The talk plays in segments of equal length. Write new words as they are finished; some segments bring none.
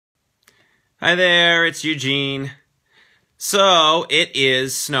Hi there, it's Eugene. So, it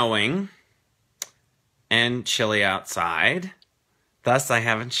is snowing and chilly outside. Thus, I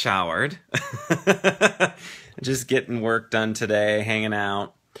haven't showered. Just getting work done today, hanging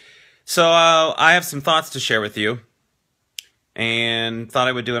out. So, I have some thoughts to share with you and thought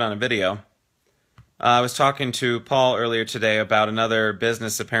I would do it on a video. I was talking to Paul earlier today about another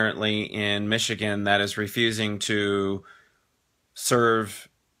business apparently in Michigan that is refusing to serve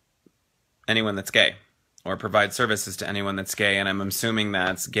anyone that's gay or provide services to anyone that's gay, and I'm assuming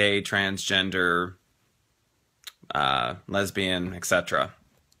that's gay, transgender, lesbian, etc.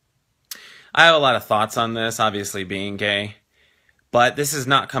 I have a lot of thoughts on this, obviously being gay, but this is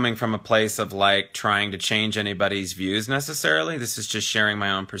not coming from a place of like trying to change anybody's views necessarily. This is just sharing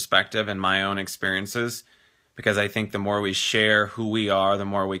my own perspective and my own experiences, because I think the more we share who we are, the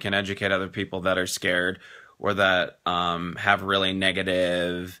more we can educate other people that are scared or that have really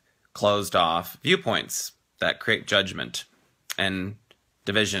negative, closed off viewpoints that create judgment and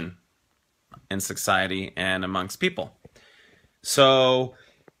division in society and amongst people. So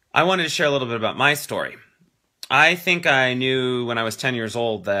I wanted to share a little bit about my story. I think I knew when I was 10 years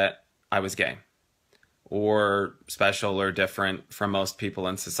old that I was gay or special or different from most people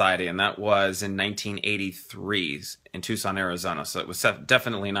in society, and that was in 1983 in Tucson, Arizona. So it was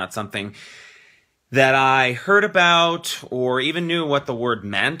definitely not something that I heard about or even knew what the word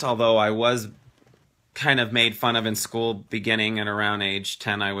meant, although I was kind of made fun of in school beginning and around age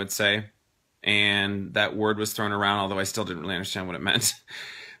 10, I would say. And that word was thrown around, although I still didn't really understand what it meant.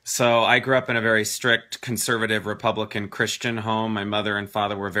 So I grew up in a very strict, conservative, Republican Christian home. My mother and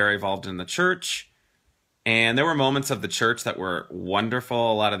father were very involved in the church. And there were moments of the church that were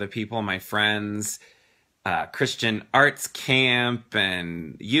wonderful. A lot of the people, my friends, Christian arts camp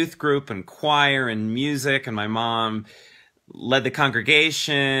and youth group and choir and music, and my mom led the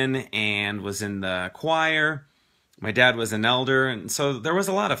congregation and was in the choir. My dad was an elder, and so there was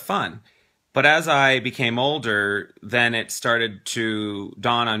a lot of fun. But as I became older, then it started to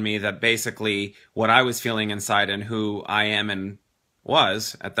dawn on me that basically what I was feeling inside and who I am and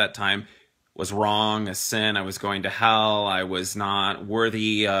was at that time was wrong, a sin. I was going to hell. I was not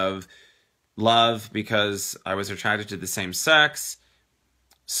worthy of love because I was attracted to the same sex.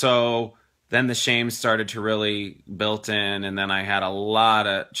 So then the shame started to really build in, and then I had a lot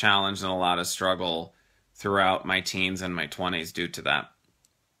of challenge and a lot of struggle throughout my teens and my 20s due to that.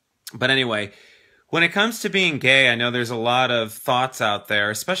 But anyway, when it comes to being gay, I know there's a lot of thoughts out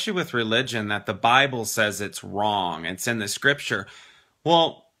there, especially with religion, that the Bible says it's wrong. It's in the scripture.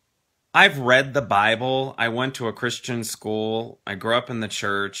 Well, I've read the Bible. I went to a Christian school. I grew up in the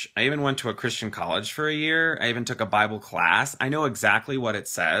church. I even went to a Christian college for a year. I even took a Bible class. I know exactly what it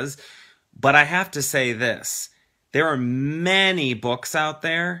says. But I have to say this. There are many books out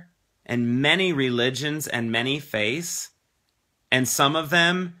there and many religions and many faiths. And some of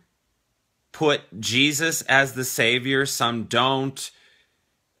them put Jesus as the Savior. Some don't.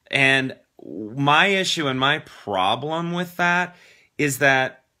 And my issue and my problem with that is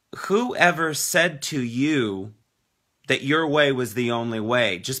that whoever said to you that your way was the only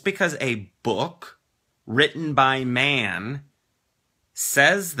way, just because a book written by man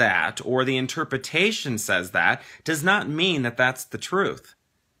says that, or the interpretation says that, does not mean that that's the truth.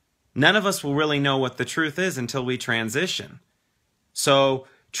 None of us will really know what the truth is until we transition. So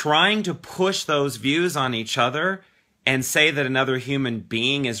trying to push those views on each other and say that another human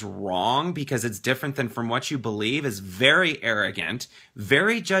being is wrong because it's different than from what you believe is very arrogant,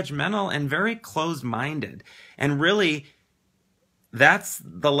 very judgmental, and very closed-minded. And really, that's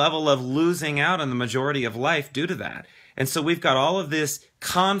the level of losing out on the majority of life due to that. And so we've got all of this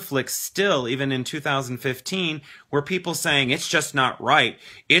conflict still, even in 2015, where people saying, it's just not right,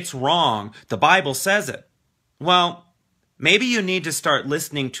 it's wrong, the Bible says it. Well, maybe you need to start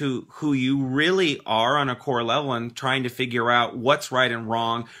listening to who you really are on a core level and trying to figure out what's right and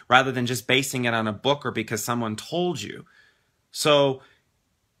wrong rather than just basing it on a book or because someone told you. So,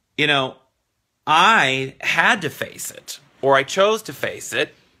 you know, I had to face it, or I chose to face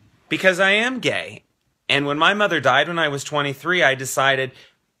it, because I am gay. And when my mother died when I was 23, I decided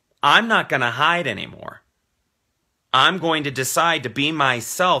I'm not going to hide anymore. I'm going to decide to be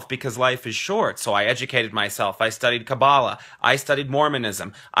myself because life is short. So I educated myself. I studied Kabbalah. I studied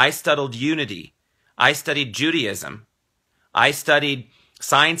Mormonism. I studied unity. I studied Judaism. I studied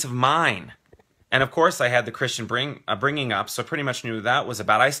science of mind. And of course, I had the Christian bringing up, so pretty much knew what that was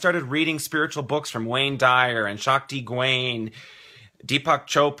about. I started reading spiritual books from Wayne Dyer and Shakti Gawain, Deepak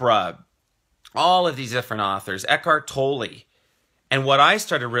Chopra, all of these different authors, Eckhart Tolle. And what I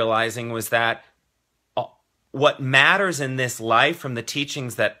started realizing was that what matters in this life from the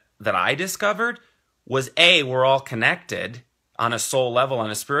teachings that that I discovered was A, we're all connected on a soul level, on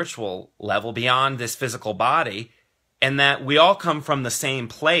a spiritual level, beyond this physical body, and that we all come from the same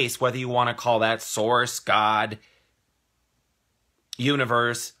place, whether you want to call that source, God,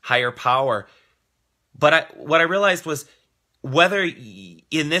 universe, higher power. But what I realized was, whether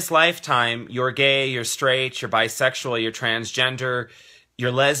in this lifetime you're gay, you're straight, you're bisexual, you're transgender,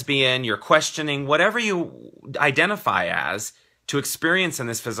 you're lesbian, you're questioning, whatever you identify as to experience in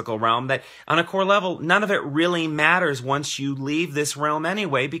this physical realm, that on a core level, none of it really matters once you leave this realm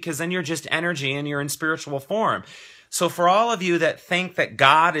anyway, because then you're just energy and you're in spiritual form. So for all of you that think that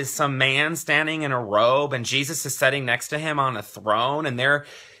God is some man standing in a robe and Jesus is sitting next to him on a throne and they're,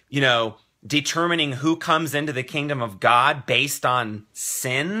 determining who comes into the kingdom of God based on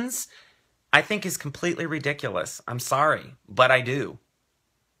sins, I think is completely ridiculous. I'm sorry, but I do.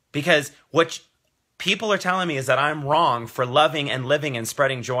 Because what people are telling me is that I'm wrong for loving and living and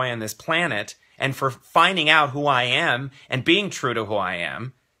spreading joy on this planet and for finding out who I am and being true to who I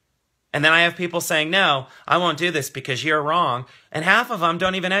am. And then I have people saying, no, I won't do this because you're wrong. And half of them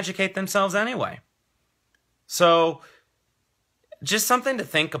don't even educate themselves anyway. So just something to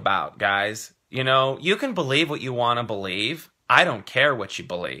think about, guys. You can believe what you want to believe. I don't care what you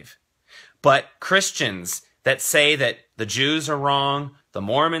believe. But Christians that say that the Jews are wrong, the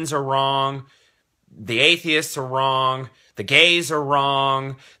Mormons are wrong, the atheists are wrong, the gays are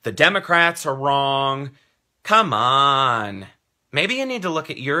wrong, the Democrats are wrong, come on. Maybe you need to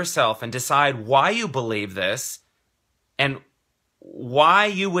look at yourself and decide why you believe this and why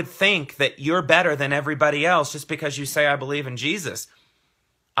you would think that you're better than everybody else just because you say, I believe in Jesus.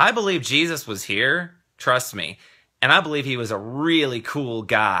 I believe Jesus was here, trust me, and I believe he was a really cool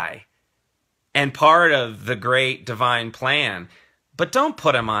guy and part of the great divine plan. But don't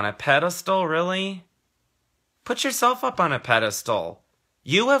put him on a pedestal, really. Put yourself up on a pedestal.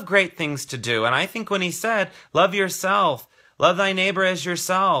 You have great things to do, and I think when he said, love yourself, love thy neighbor as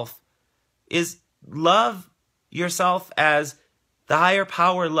yourself, is love yourself as the higher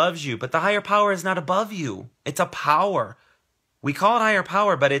power loves you, but the higher power is not above you. It's a power. We call it higher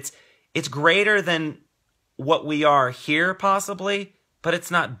power, but it's greater than what we are here, possibly, but it's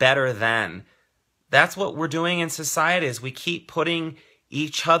not better than. That's what we're doing in society, is we keep putting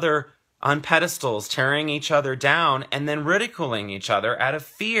each other on pedestals, tearing each other down, and then ridiculing each other out of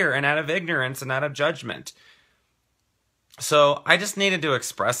fear and out of ignorance and out of judgment. So I just needed to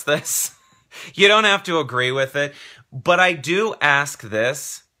express this. You don't have to agree with it. But I do ask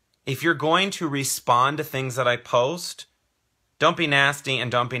this: if you're going to respond to things that I post, don't be nasty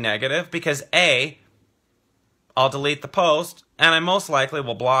and don't be negative, because A, I'll delete the post and I most likely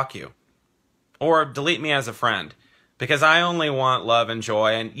will block you. Or delete me as a friend, because I only want love and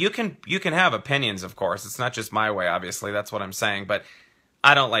joy. And you can have opinions, of course. It's not just my way, obviously. That's what I'm saying. But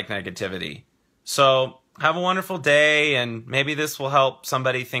I don't like negativity. So have a wonderful day, and maybe this will help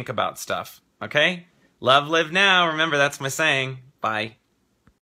somebody think about stuff. Okay? Love, live now. Remember, that's my saying. Bye.